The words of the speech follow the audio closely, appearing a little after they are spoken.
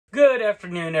Good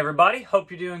afternoon, everybody. Hope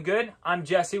you're doing good. I'm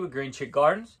Jesse with Green Chick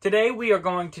Gardens. Today we are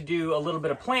going to do a little bit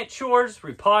of plant chores,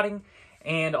 repotting,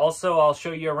 and also I'll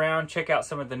show you around, check out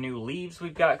some of the new leaves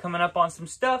we've got coming up on some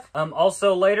stuff.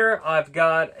 Also later, I've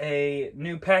got a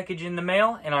new package in the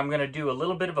mail, and I'm going to do a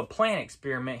little bit of a plant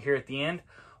experiment here at the end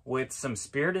with some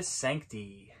Spiritus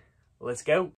Sancti. Let's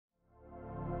go.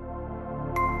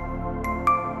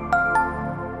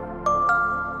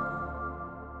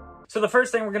 So the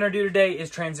first thing we're going to do today is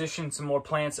transition some more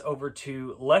plants over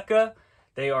to leca.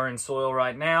 They are in soil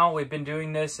right now. We've been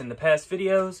doing this in the past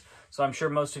videos, so I'm sure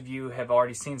most of you have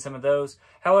already seen some of those.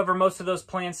 However, most of those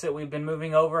plants that we've been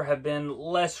moving over have been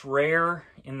less rare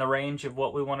in the range of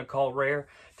what we want to call rare.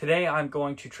 Today I'm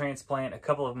going to transplant a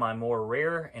couple of my more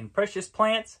rare and precious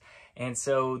plants. And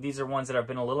so these are ones that I've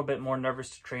been a little bit more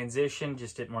nervous to transition,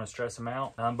 just didn't want to stress them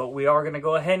out. But we are going to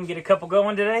go ahead and get a couple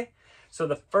going today. So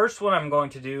the first one I'm going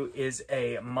to do is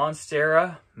a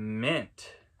Monstera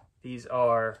mint. These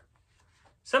are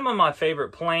some of my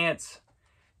favorite plants,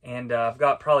 and I've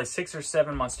got probably 6 or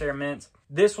 7 Monstera mints.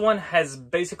 This one has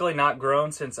basically not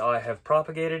grown since I have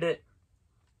propagated it.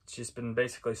 It's just been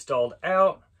basically stalled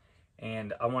out,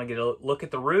 and I want to get a look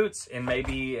at the roots, and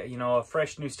maybe, you know, a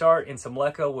fresh new start in some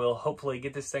leca will hopefully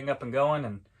get this thing up and going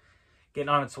and getting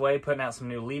on its way, putting out some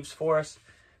new leaves for us.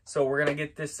 So we're going to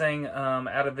get this thing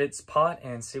out of its pot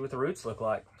and see what the roots look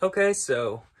like. Okay,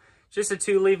 so just a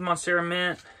 2-leaf Monstera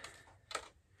mint.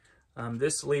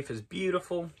 This leaf is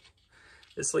beautiful.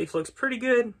 This leaf looks pretty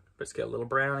good, but it's got a little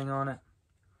browning on it.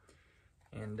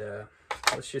 And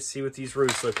let's just see what these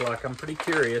roots look like. I'm pretty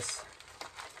curious.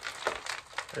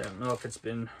 I don't know if it's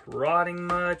been rotting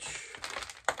much.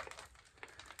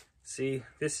 See,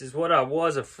 this is what I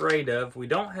was afraid of. We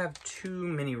don't have too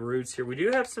many roots here. We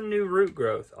do have some new root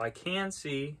growth. I can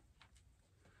see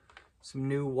some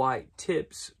new white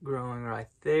tips growing right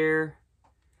there,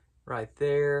 right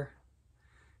there.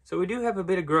 So we do have a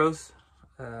bit of growth,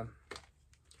 and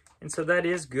so that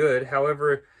is good.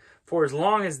 However, for as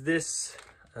long as this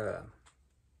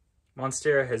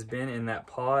Monstera has been in that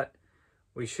pot,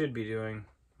 we should be doing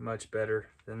much better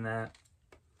than that.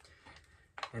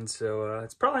 And so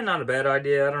it's probably not a bad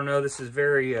idea. I don't know. This is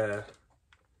very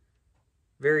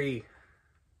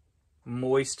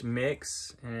moist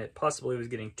mix, and it possibly was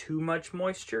getting too much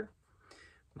moisture.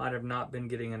 Might have not been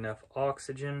getting enough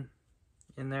oxygen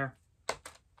in there.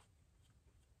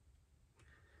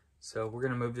 So we're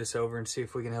going to move this over and see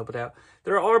if we can help it out.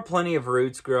 There are plenty of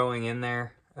roots growing in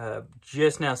there.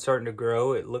 Just now starting to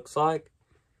grow, it looks like.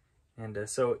 And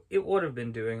so it would have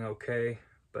been doing okay,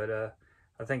 but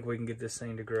I think we can get this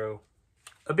thing to grow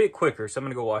a bit quicker, so I'm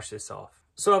going to go wash this off.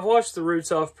 So I've washed the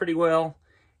roots off pretty well,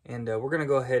 and we're going to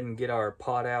go ahead and get our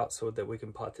pot out so that we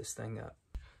can pot this thing up.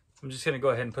 I'm just going to go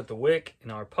ahead and put the wick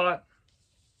in our pot.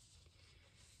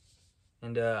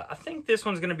 And I think this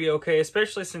one's going to be okay,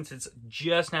 especially since it's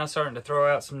just now starting to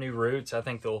throw out some new roots. I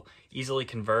think they'll easily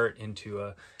convert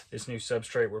into this new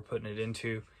substrate we're putting it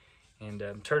into and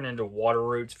turn into water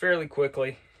roots fairly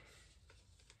quickly.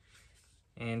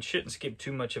 And shouldn't skip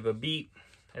too much of a beat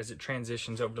as it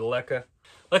transitions over to leca.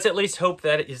 Let's at least hope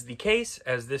that is the case,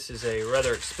 as this is a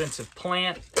rather expensive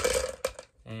plant,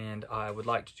 and I would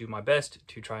like to do my best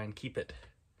to try and keep it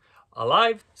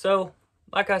alive. So,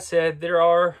 like I said, there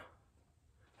are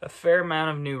a fair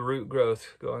amount of new root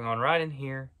growth going on right in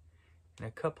here, and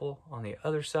a couple on the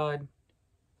other side.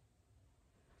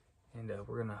 And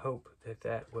we're going to hope that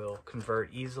that will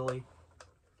convert easily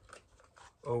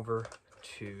over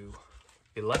to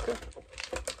leca.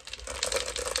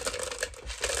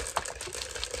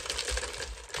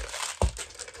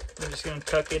 I'm just going to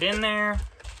tuck it in there.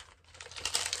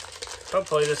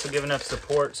 Hopefully this will give enough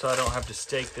support so I don't have to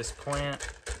stake this plant.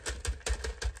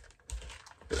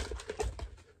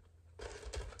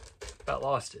 About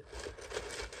lost it.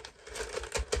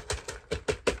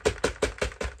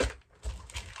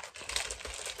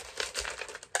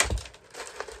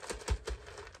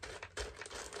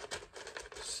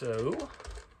 So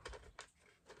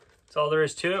that's all there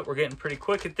is to it. We're getting pretty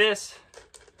quick at this.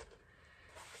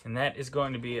 And that is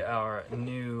going to be our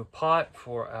new pot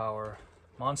for our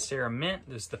Monstera mint.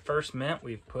 This is the first mint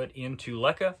we've put into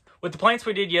leca. With the plants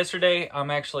we did yesterday,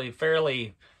 I'm actually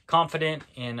fairly confident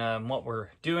in what we're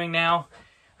doing now.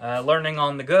 Learning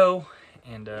on the go.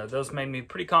 And those made me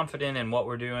pretty confident in what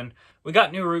we're doing. We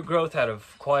got new root growth out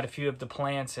of quite a few of the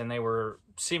plants, and they were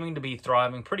seeming to be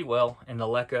thriving pretty well in the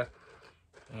leca.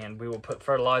 And we will put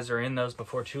fertilizer in those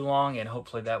before too long, and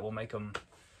hopefully that will make them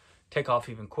take off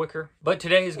even quicker. But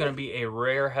today is going to be a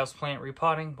rare houseplant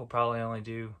repotting. We'll probably only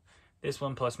do this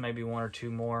one plus maybe 1 or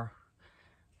 2 more.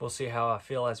 We'll see how I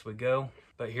feel as we go.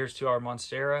 But here's to our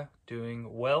Monstera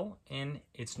doing well in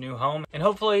its new home. And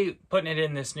hopefully putting it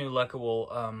in this new leca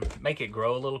will make it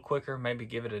grow a little quicker, maybe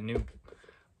give it a new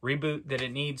reboot that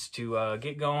it needs to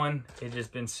get going. It has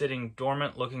been sitting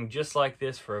dormant looking just like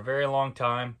this for a very long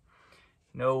time.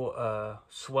 No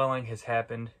swelling has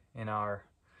happened in our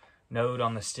node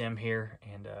on the stem here,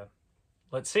 and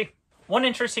let's see. One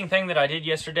interesting thing that I did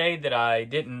yesterday that I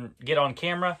didn't get on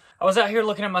camera, I was out here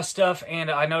looking at my stuff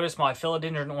and I noticed my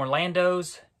Philodendron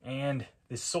Orlandos, and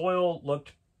the soil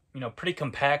looked, pretty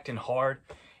compact and hard.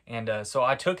 And so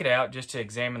I took it out just to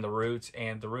examine the roots,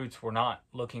 and the roots were not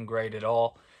looking great at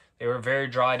all. They were very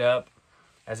dried up,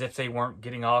 as if they weren't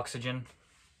getting oxygen.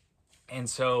 And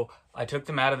so I took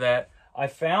them out of that. I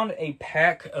found a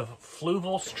pack of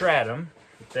Fluval Stratum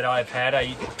that I've had.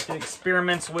 I did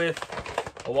experiments with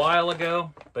a while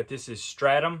ago, but this is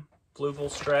Stratum,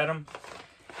 Fluval Stratum,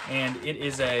 and it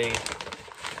is a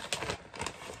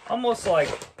almost like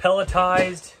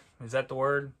pelletized, is that the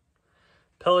word?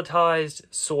 Pelletized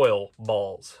soil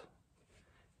balls.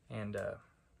 And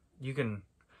you can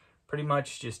pretty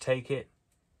much just take it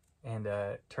and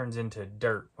it turns into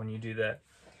dirt when you do that.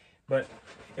 But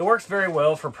it works very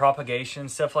well for propagation,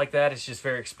 stuff like that. It's just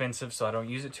very expensive, so I don't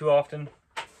use it too often.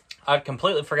 I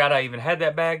completely forgot I even had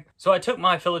that bag. So I took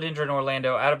my Philodendron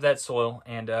Orlando out of that soil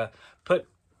and put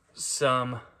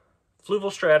some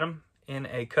Fluval Stratum in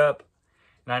a cup.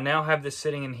 And I now have this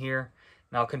sitting in here.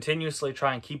 And I'll continuously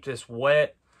try and keep this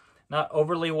wet. Not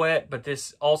overly wet, but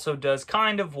this also does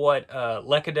kind of what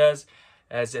leca does,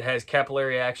 as it has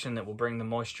capillary action that will bring the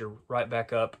moisture right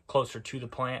back up closer to the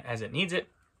plant as it needs it.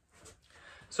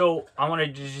 So I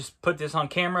wanted to just put this on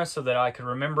camera so that I could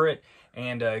remember it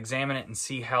and examine it and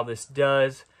see how this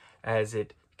does as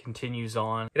it continues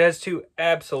on. It has two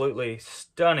absolutely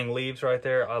stunning leaves right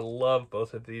there. I love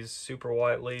both of these super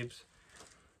white leaves.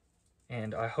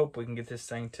 And I hope we can get this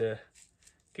thing to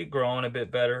get growing a bit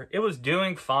better. It was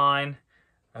doing fine,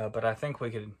 but I think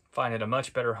we could find it a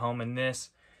much better home in this.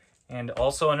 And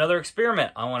also another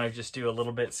experiment. I want to just do a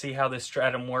little bit, see how this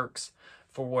stratum works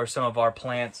for some of our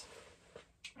plants.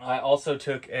 I also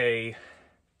took a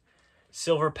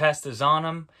Silver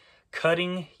Pastizanum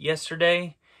cutting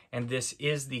yesterday, and this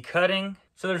is the cutting.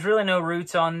 So there's really no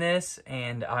roots on this,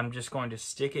 and I'm just going to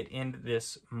stick it into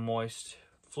this moist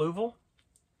fluval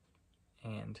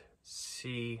and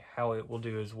see how it will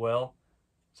do as well.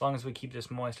 As long as we keep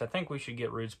this moist, I think we should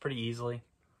get roots pretty easily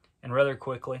and rather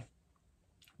quickly.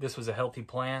 This was a healthy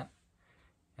plant,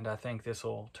 and I think this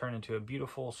will turn into a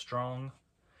beautiful, strong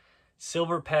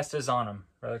Silver Pastizanum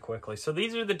rather quickly. So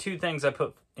these are the two things I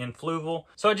put in fluval.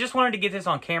 So I just wanted to get this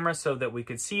on camera so that we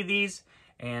could see these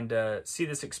and see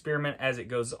this experiment as it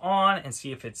goes on and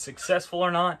see if it's successful or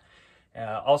not.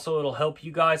 Also, it'll help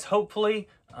you guys, hopefully.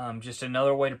 Just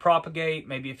another way to propagate.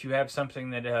 Maybe if you have something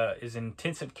that is in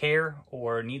intensive care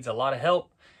or needs a lot of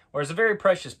help, or is a very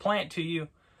precious plant to you,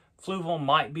 fluval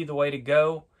might be the way to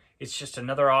go. It's just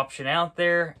another option out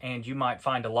there, and you might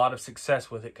find a lot of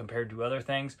success with it compared to other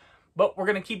things. But we're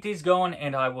going to keep these going,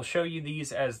 and I will show you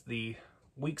these as the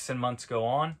weeks and months go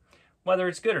on, whether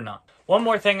it's good or not. One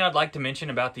more thing I'd like to mention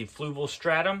about the Fluval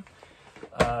Stratum.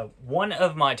 One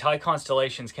of my Thai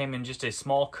constellations came in just a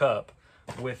small cup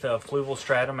with Fluval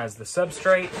Stratum as the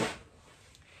substrate,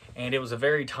 and it was a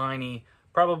very tiny,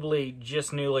 probably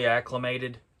just newly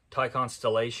acclimated Thai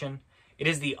constellation. It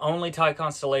is the only Thai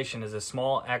constellation as a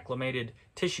small acclimated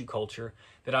tissue culture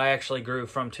that I actually grew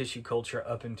from tissue culture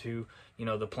up into,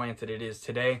 the plant that it is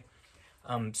today.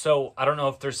 So I don't know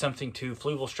if there's something to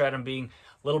Fluval Stratum being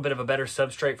a little bit of a better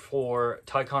substrate for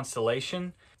Thai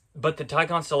constellation, but the Thai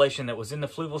constellation that was in the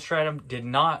Fluval Stratum did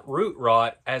not root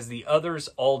rot as the others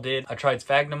all did. I tried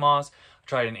sphagnum moss, I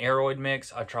tried an aroid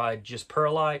mix, I tried just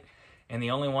perlite, and the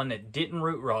only one that didn't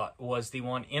root rot was the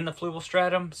one in the Fluval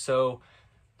Stratum. So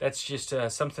that's just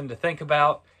something to think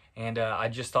about, and I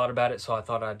just thought about it, so I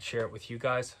thought I'd share it with you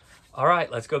guys. All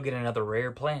right, let's go get another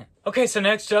rare plant. Okay, so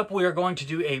next up, we are going to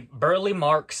do a Burle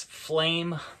Marx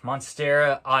Flame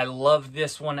Monstera. I love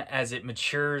this one as it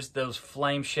matures. Those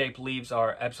flame-shaped leaves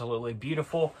are absolutely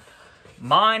beautiful.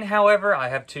 Mine, however, I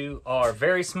have two, are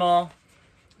very small.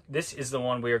 This is the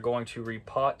one we are going to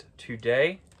repot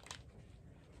today.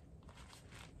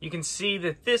 You can see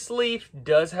that this leaf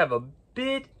does have a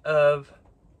bit of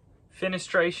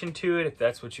fenestration to it, if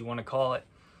that's what you want to call it,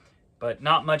 but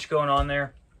not much going on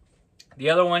there. The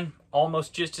other one,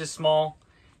 almost just as small.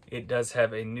 It does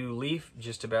have a new leaf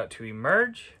just about to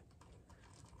emerge,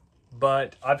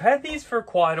 but I've had these for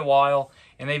quite a while,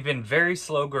 and they've been very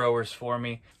slow growers for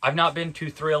me. I've not been too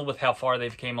thrilled with how far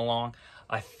they've came along.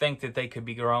 I think that they could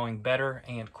be growing better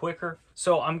and quicker.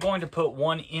 So I'm going to put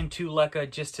one into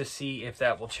leca just to see if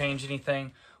that will change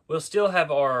anything We'll still have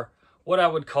our, what I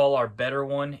would call our better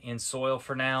one in soil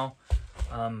for now,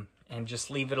 and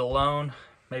just leave it alone.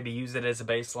 Maybe use it as a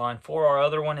baseline for our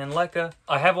other one in leca.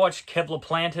 I have watched Kevla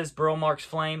plant his Burle Marx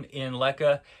flame in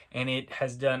leca, and it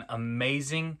has done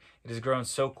amazing. It has grown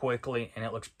so quickly, and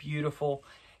it looks beautiful.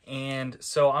 And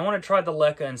so I want to try the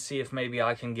leca and see if maybe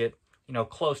I can get, you know,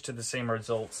 close to the same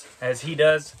results as he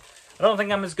does. I don't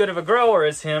think I'm as good of a grower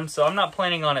as him, so I'm not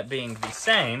planning on it being the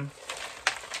same.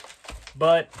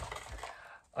 But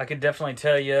I could definitely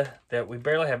tell you that we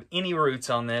barely have any roots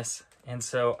on this. And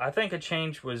so I think a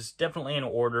change was definitely in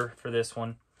order for this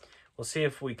one. We'll see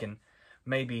if we can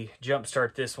maybe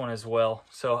jumpstart this one as well.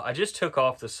 So I just took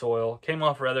off the soil. Came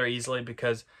off rather easily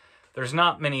because there's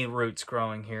not many roots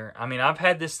growing here. I mean, I've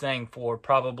had this thing for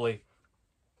probably,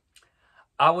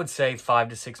 I would say 5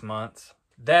 to 6 months.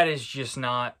 That is just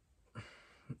not,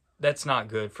 that's not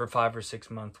good for 5 or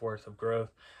 6 months worth of growth.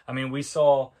 I mean,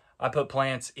 I put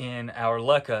plants in our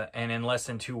leca, and in less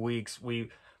than 2 weeks,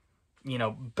 we, you know,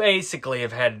 basically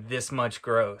have had this much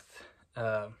growth.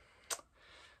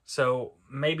 So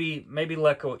maybe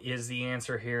leca is the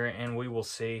answer here, and we will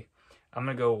see. I'm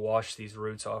going to go wash these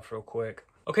roots off real quick.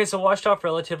 Okay, so washed off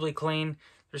relatively clean.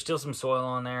 There's still some soil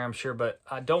on there, I'm sure, but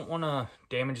I don't want to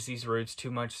damage these roots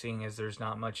too much, seeing as there's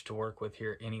not much to work with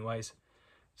here anyways.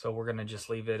 So we're going to just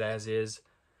leave it as is.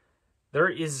 There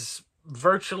is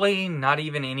virtually not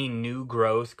even any new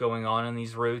growth going on in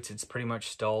these roots. It's pretty much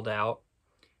stalled out.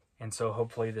 And so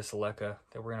hopefully this leca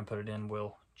that we're going to put it in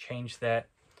will change that.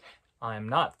 I am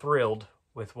not thrilled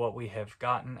with what we have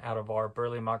gotten out of our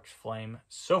Burle Marx flame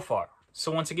so far.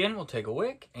 So once again, we'll take a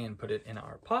wick and put it in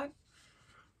our pot.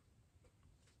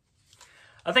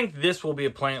 I think this will be a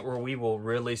plant where we will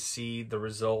really see the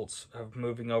results of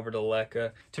moving over to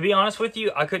leca. To be honest with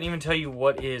you, I couldn't even tell you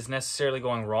what is necessarily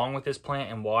going wrong with this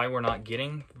plant and why we're not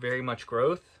getting very much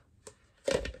growth.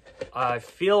 I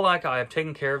feel like I have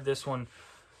taken care of this one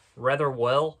rather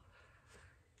well.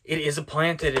 It is a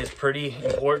plant that is pretty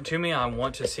important to me. I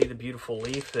want to see the beautiful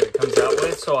leaf that it comes out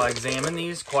with, so I examine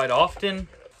these quite often.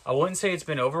 I wouldn't say it's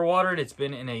been overwatered. It's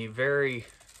been in a very,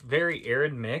 very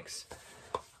arid mix.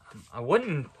 I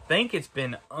wouldn't think it's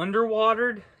been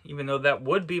underwatered, even though that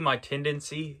would be my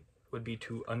tendency, would be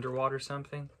to underwater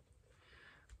something.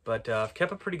 But I've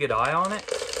kept a pretty good eye on it.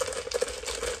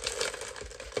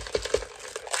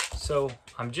 So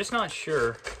I'm just not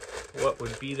sure what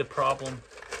would be the problem.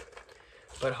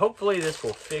 But hopefully this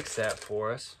will fix that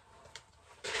for us.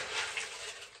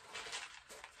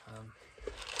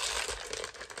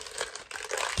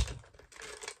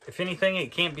 If anything,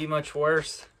 it can't be much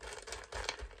worse.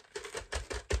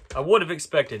 I would have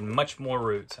expected much more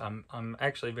roots. I'm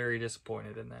actually very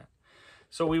disappointed in that.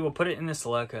 So we will put it in this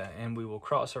leca, and we will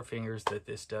cross our fingers that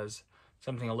this does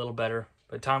something a little better.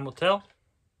 But time will tell.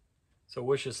 So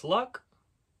wish us luck,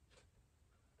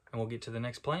 and we'll get to the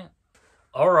next plant.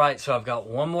 Alright, so I've got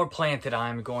one more plant that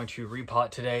I'm going to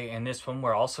repot today, and this one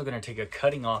we're also going to take a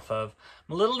cutting off of.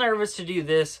 I'm a little nervous to do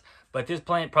this, but this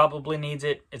plant probably needs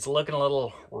it. It's looking a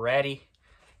little ratty,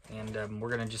 and we're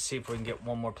going to just see if we can get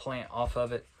one more plant off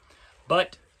of it.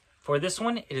 But for this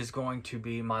one, it is going to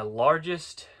be my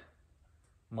largest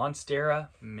Monstera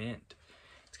mint.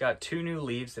 It's got 2 new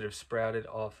leaves that have sprouted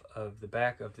off of the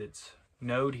back of its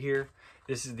node here.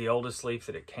 This is the oldest leaf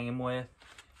that it came with.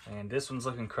 And this one's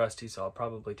looking crusty, so I'll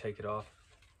probably take it off.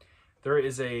 There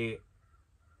is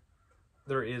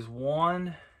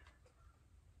one,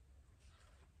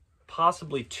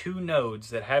 possibly 2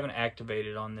 nodes that haven't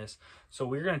activated on this. So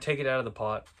we're going to take it out of the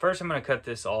pot. First, I'm going to cut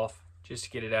this off just to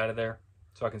get it out of there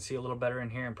so I can see a little better in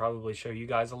here and probably show you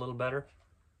guys a little better.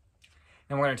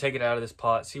 And we're going to take it out of this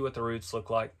pot, see what the roots look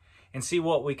like, and see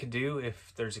what we could do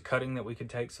if there's a cutting that we could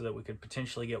take so that we could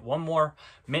potentially get one more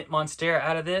mint Monstera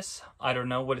out of this. I don't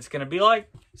know what it's going to be like.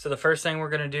 So the first thing we're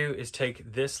going to do is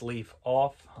take this leaf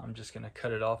off. I'm just going to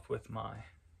cut it off with my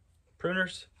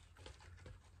pruners.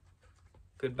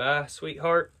 Goodbye,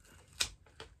 sweetheart.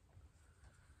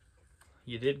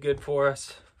 You did good for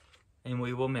us, and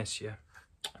we will miss you.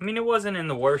 I mean, it wasn't in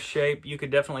the worst shape. You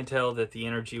could definitely tell that the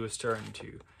energy was starting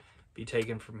to be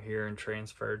taken from here and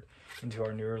transferred into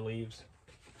our newer leaves.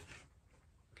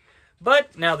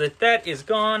 But now that that is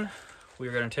gone,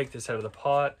 we're going to take this out of the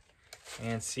pot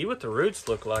and see what the roots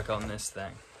look like on this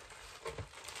thing.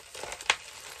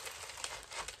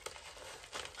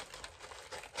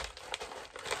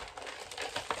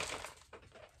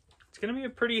 It's going to be a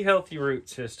pretty healthy root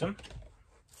system.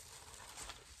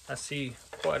 I see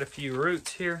quite a few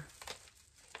roots here.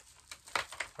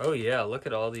 Oh yeah, look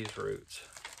at all these roots.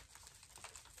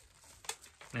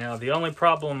 Now, the only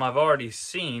problem I've already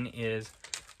seen is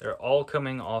they're all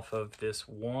coming off of this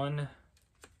one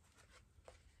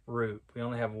root. We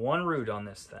only have one root on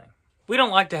this thing. We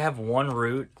don't like to have one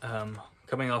root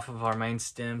coming off of our main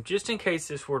stem, just in case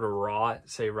this were to rot,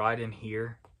 say right in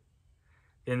here.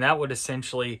 Then that would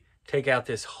essentially take out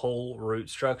this whole root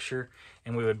structure,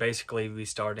 and we would basically be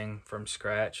starting from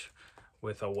scratch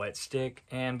with a wet stick,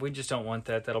 and we just don't want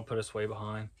that. That'll put us way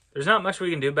behind. There's not much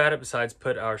we can do about it besides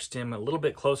put our stem a little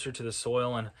bit closer to the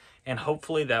soil, and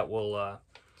hopefully that will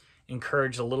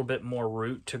encourage a little bit more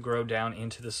root to grow down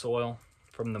into the soil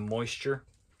from the moisture.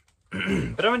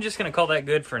 But I'm just going to call that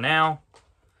good for now,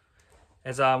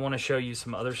 as I want to show you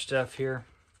some other stuff here.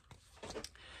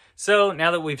 So now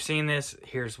that we've seen this,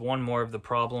 here's one more of the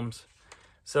problems.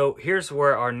 So here's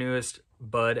where our newest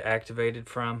bud activated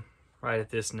from, right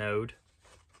at this node.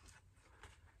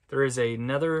 There is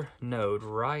another node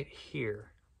right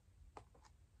here.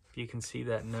 If you can see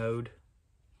that node.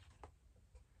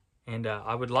 And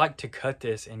I would like to cut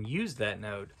this and use that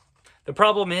node. The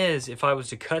problem is, if I was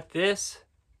to cut this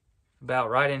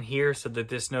about right in here so that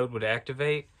this node would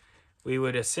activate, we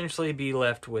would essentially be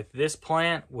left with this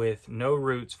plant with no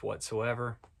roots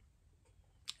whatsoever.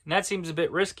 And that seems a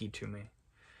bit risky to me,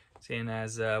 seeing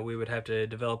as we would have to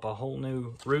develop a whole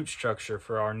new root structure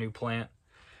for our new plant.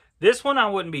 This one I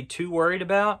wouldn't be too worried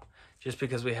about, just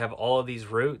because we have all of these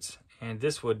roots, and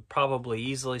this would probably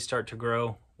easily start to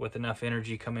grow with enough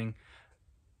energy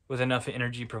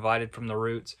provided from the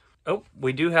roots. Oh,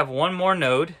 we do have one more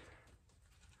node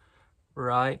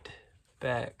right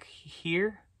back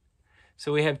here.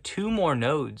 So we have two more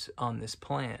nodes on this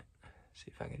plant. Let's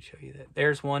see if I can show you that.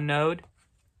 There's one node,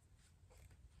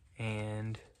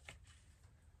 and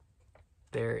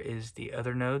there is the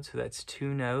other node, so that's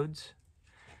two nodes.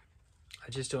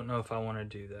 I just don't know if I want to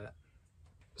do that.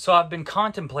 So I've been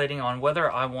contemplating on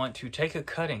whether I want to take a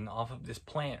cutting off of this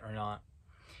plant or not.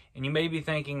 And you may be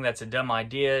thinking that's a dumb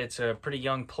idea. It's a pretty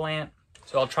young plant.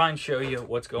 So I'll try and show you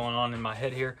what's going on in my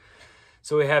head here.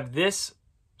 So we have this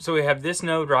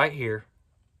node right here.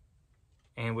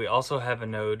 And we also have a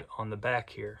node on the back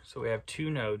here. So we have two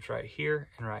nodes right here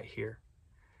and right here.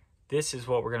 This is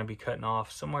what we're going to be cutting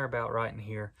off somewhere about right in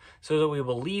here, so that we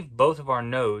will leave both of our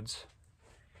nodes,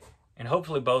 and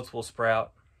hopefully both will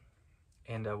sprout,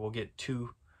 and we'll get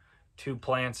two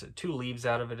plants, two leaves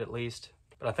out of it at least.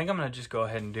 But I think I'm going to just go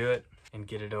ahead and do it and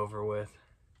get it over with.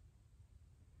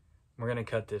 We're going to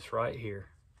cut this right here.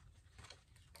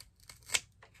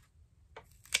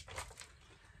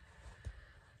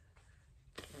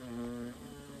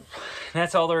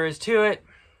 That's all there is to it.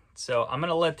 So I'm going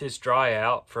to let this dry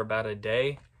out for about a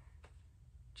day,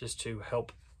 just to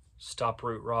help stop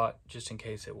root rot, just in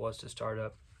case it was to start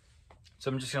up. So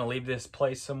I'm just going to leave this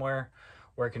place somewhere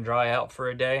where it can dry out for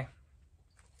a day.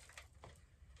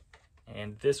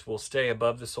 And this will stay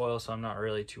above the soil, so I'm not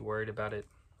really too worried about it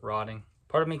rotting.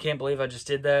 Part of me can't believe I just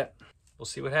did that. We'll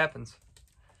see what happens.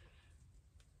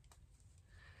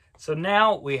 So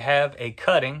now we have a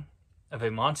cutting of a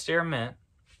Monstera mint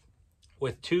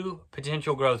with two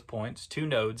potential growth points, two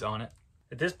nodes on it.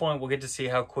 At this point, we'll get to see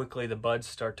how quickly the buds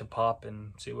start to pop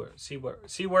and see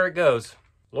where it goes.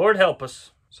 Lord help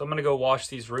us. So I'm gonna go wash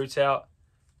these roots out,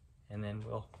 and then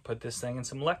we'll put this thing in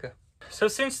some leca. So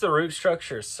since the root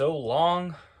structure is so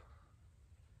long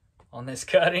on this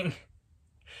cutting,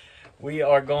 we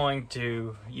are going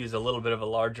to use a little bit of a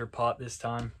larger pot this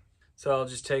time. So I'll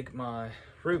just take my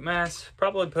root mass,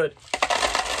 probably put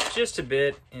just a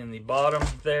bit in the bottom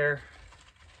there,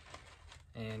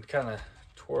 and kind of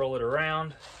twirl it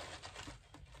around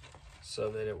so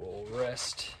that it will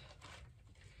rest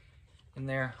in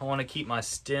there. I want to keep my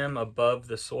stem above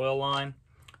the soil line,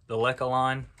 the leca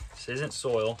line. This isn't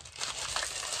soil.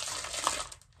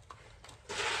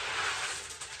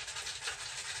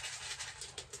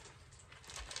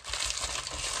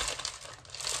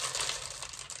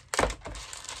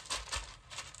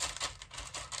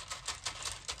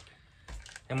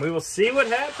 And we will see what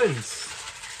happens.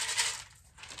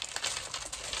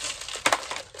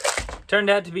 Turned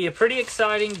out to be a pretty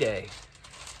exciting day.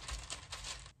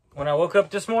 When I woke up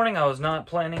this morning, I was not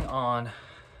planning on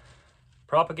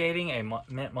propagating a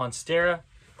mint Monstera.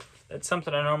 That's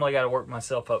something I normally got to work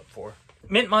myself up for.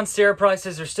 Mint Monstera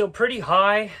prices are still pretty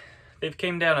high. They've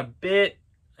came down a bit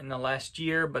in the last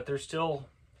year, but they're still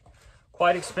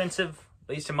quite expensive.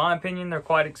 At least in my opinion, they're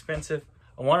quite expensive.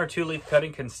 A 1 or 2 leaf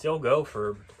cutting can still go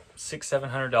for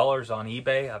 $600-700 on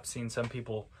eBay. I've seen some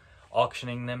people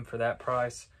auctioning them for that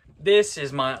price. This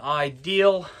is my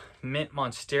ideal mint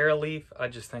Monstera leaf. I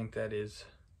just think that is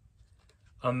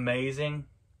amazing.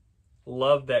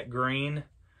 Love that green,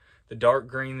 the dark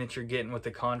green that you're getting with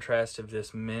the contrast of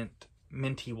this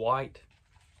minty white.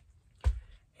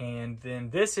 And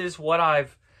then this is what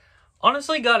I've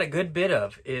honestly got a good bit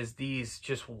of is these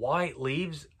just white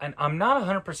leaves. And I'm not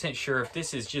 100% sure if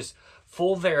this is just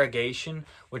full variegation,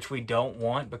 which we don't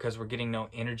want because we're getting no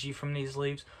energy from these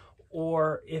leaves,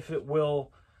 or if it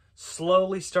will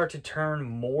slowly start to turn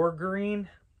more green.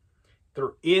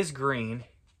 There is green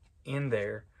in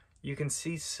there. You can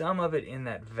see some of it in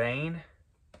that vein,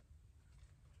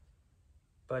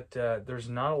 but there's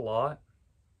not a lot.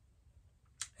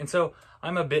 And so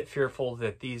I'm a bit fearful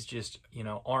that these just, you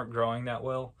know, aren't growing that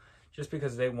well, just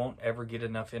because they won't ever get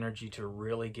enough energy to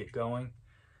really get going.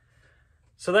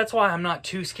 So that's why I'm not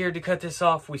too scared to cut this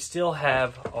off. We still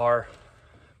have our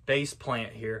base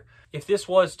plant here. If this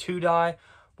was 2-dye,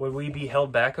 would we be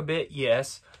held back a bit?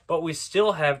 Yes, but we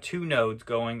still have 2 nodes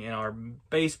going in our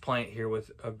base plant here with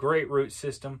a great root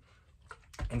system.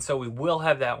 And so we will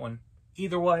have that one.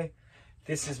 Either way,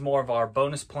 this is more of our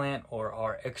bonus plant or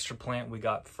our extra plant we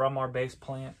got from our base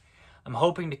plant. I'm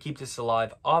hoping to keep this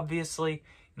alive, obviously,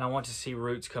 and I want to see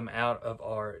roots come out of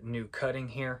our new cutting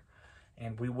here.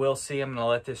 And we will see. I'm going to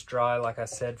let this dry, like I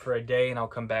said, for a day, and I'll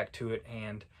come back to it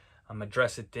and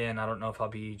address it then. I don't know if I'll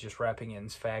be just wrapping it in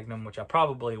sphagnum, which I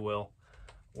probably will,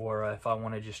 or if I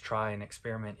want to just try and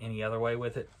experiment any other way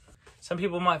with it. Some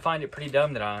people might find it pretty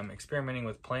dumb that I'm experimenting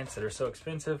with plants that are so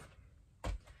expensive.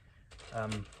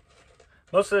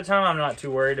 Most of the time, I'm not too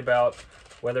worried about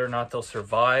whether or not they'll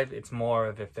survive. It's more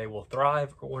of if they will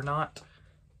thrive or not.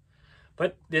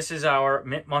 But this is our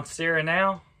mint Monstera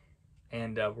now,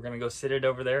 and we're going to go sit it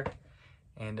over there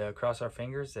and cross our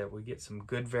fingers that we get some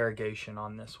good variegation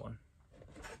on this one.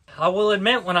 I will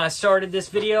admit, when I started this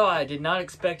video, I did not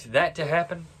expect that to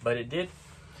happen, but it did.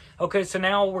 Okay, so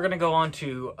now we're going to go on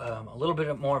to a little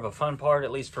bit more of a fun part,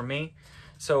 at least for me.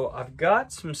 So I've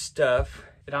got some stuff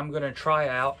that I'm going to try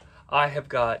out. I have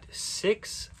got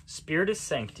 6 Spiritus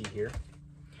Sancti here,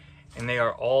 and they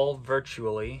are all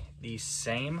virtually the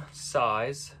same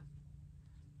size.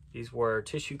 These were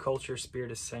tissue culture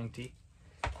Spiritus Sancti.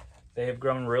 They have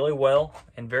grown really well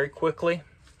and very quickly,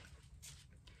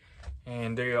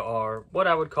 and they are what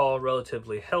I would call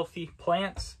relatively healthy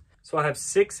plants. So I have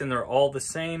 6, and they're all the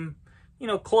same, you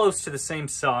know, close to the same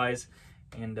size,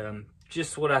 and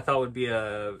just what I thought would be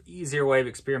a easier way of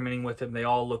experimenting with them. They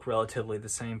all look relatively the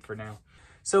same for now.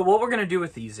 So what we're going to do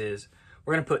with these is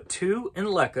we're going to put 2 in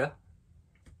leca.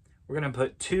 We're going to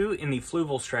put 2 in the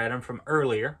fluval stratum from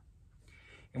earlier.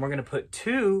 And we're going to put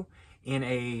 2 in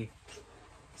a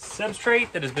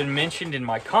substrate that has been mentioned in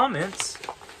my comments.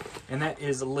 And that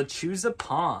is Lechuza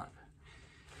Pon.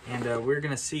 And we're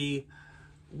going to see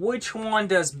which one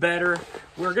does better.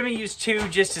 We're going to use 2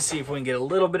 just to see if we can get a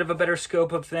little bit of a better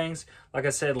scope of things. Like I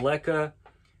said, leca,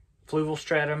 fluval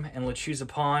stratum, and Lechuza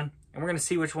Pon. And we're going to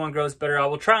see which one grows better. I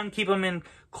will try and keep them in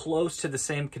close to the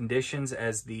same conditions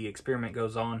as the experiment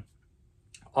goes on.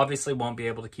 Obviously won't be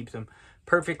able to keep them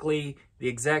perfectly the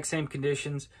exact same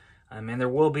conditions. And there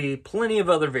will be plenty of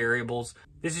other variables.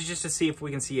 This is just to see if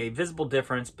we can see a visible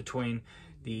difference between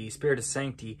the Spiritus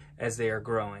Sancti as they are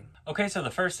growing. Okay, so the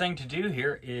first thing to do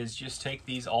here is just take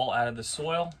these all out of the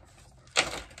soil.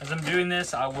 As I'm doing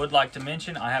this, I would like to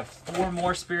mention I have 4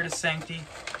 more Spiritus Sancti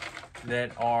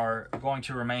that are going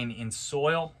to remain in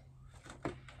soil,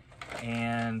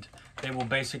 and they will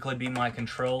basically be my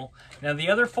control. Now the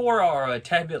other 4 are a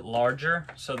tad bit larger,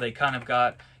 so they kind of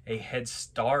got a head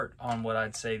start on what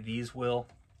I'd say these will,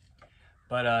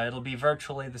 but it'll be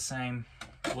virtually the same.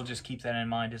 We'll just keep that in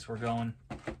mind as we're going.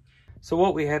 So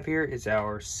what we have here is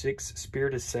our 6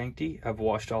 Spiritus Sancti. I've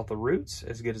washed all the roots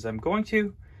as good as I'm going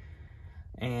to,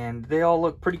 and they all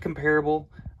look pretty comparable.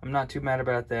 I'm not too mad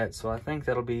about that, so I think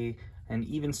that'll be an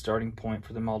even starting point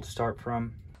for them all to start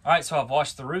from. All right, so I've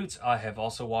washed the roots. I have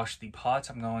also washed the pots.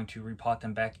 I'm going to repot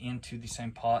them back into the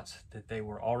same pots that they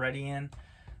were already in.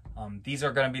 These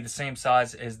are going to be the same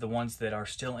size as the ones that are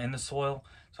still in the soil,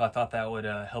 so I thought that would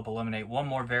help eliminate one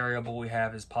more variable we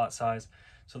have is pot size.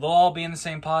 So they'll all be in the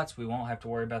same pots. We won't have to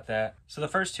worry about that. So the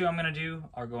first 2 I'm going to do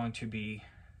are going to be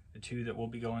the 2 that will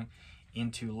be going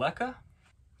into leca.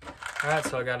 All right,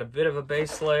 so I got a bit of a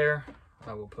base layer.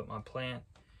 I will put my plant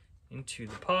into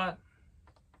the pot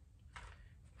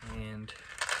and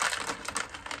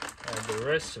add the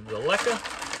rest of the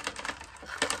leca.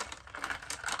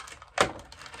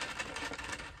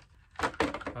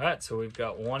 All right, so we've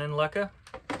got 1 in leca.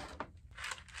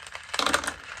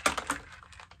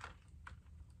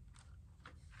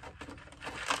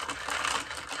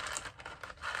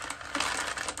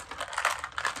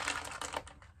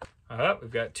 All right, we've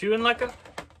got 2 in leca.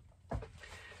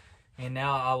 And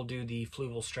now I'll do the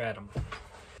fluval stratum.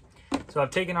 So I've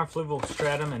taken our fluval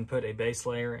stratum and put a base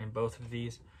layer in both of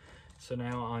these. So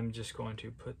now I'm just going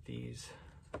to put these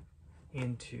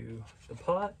into the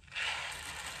pot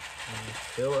and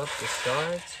fill up the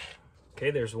sides.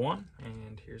 Okay, there's one,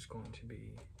 and here's going to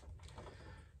be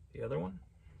the other one.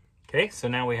 Okay, so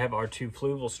now we have our 2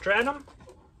 fluval stratum.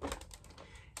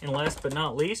 And last but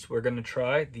not least, we're going to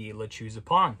try the lechuza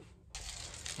pon.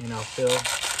 And I'll fill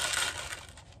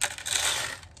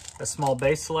a small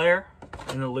base layer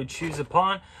in the lechuza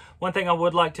pon. One thing I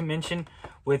would like to mention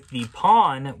with the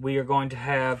pon, we are going to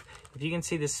have, if you can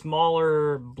see the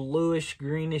smaller bluish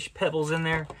greenish pebbles in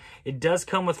there, it does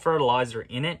come with fertilizer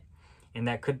in it, and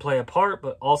that could play a part,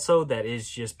 but also that is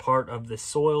just part of the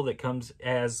soil that comes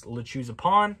as lechuza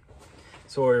pon.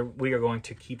 So we are going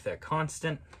to keep that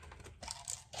constant.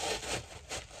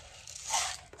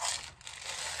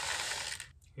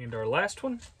 And our last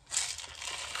one.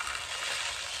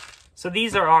 So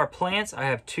these are our plants. I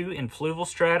have 2 in fluval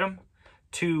stratum,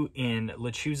 2 in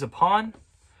lechuza pon,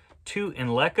 2 in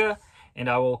leca, and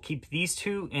I will keep these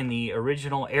 2 in the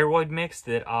original aeroid mix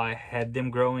that I had them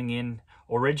growing in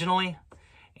originally,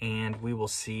 and we will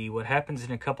see what happens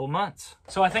in a couple months.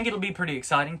 So I think it'll be pretty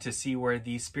exciting to see where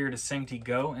the Spirit of Sanctity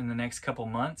go in the next couple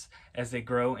months as they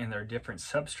grow in their different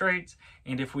substrates,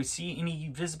 and if we see any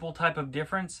visible type of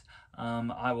difference,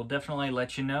 I will definitely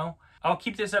let you know. I'll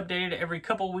keep this updated every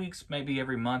couple weeks, maybe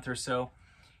every month or so.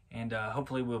 And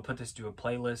hopefully we'll put this to a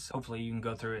playlist. Hopefully you can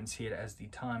go through it and see it as the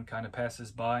time kind of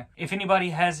passes by. If anybody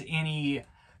has any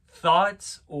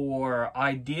thoughts or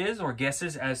ideas or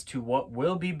guesses as to what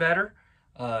will be better,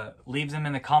 leave them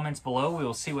in the comments below. We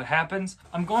will see what happens.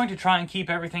 I'm going to try and keep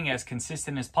everything as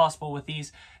consistent as possible with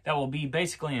these. That will be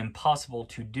basically impossible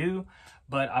to do,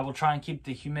 but I will try and keep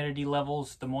the humidity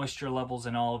levels, the moisture levels,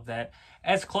 and all of that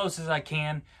as close as I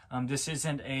can. This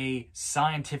isn't a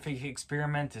scientific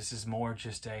experiment. This is more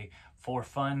just a for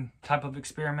fun type of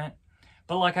experiment.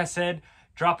 But like I said,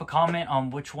 drop a comment on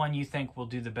which one you think will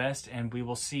do the best, and we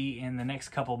will see in the next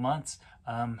couple months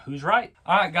who's right.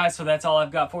 All right, guys, so that's all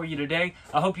I've got for you today.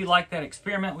 I hope you liked that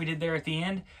experiment we did there at the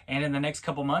end, and in the next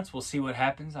couple months, we'll see what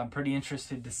happens. I'm pretty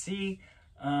interested to see.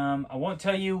 I won't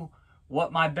tell you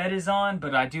what my bet is on,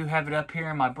 but I do have it up here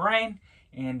in my brain,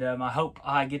 and I hope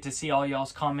I get to see all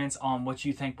y'all's comments on what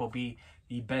you think will be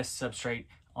the best substrate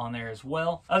on there as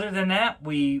well. Other than that,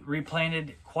 we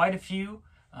replanted quite a few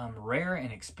rare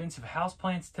and expensive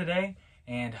houseplants today,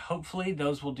 and hopefully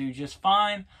those will do just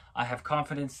fine. I have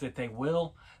confidence that they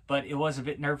will, but it was a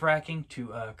bit nerve-wracking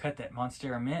to cut that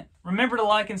Monstera mint. Remember to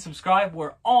like and subscribe.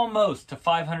 We're almost to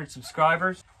 500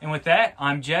 subscribers. And with that,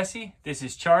 I'm Jesse, this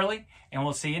is Charlie, and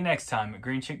we'll see you next time at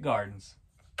Green Chick Gardens.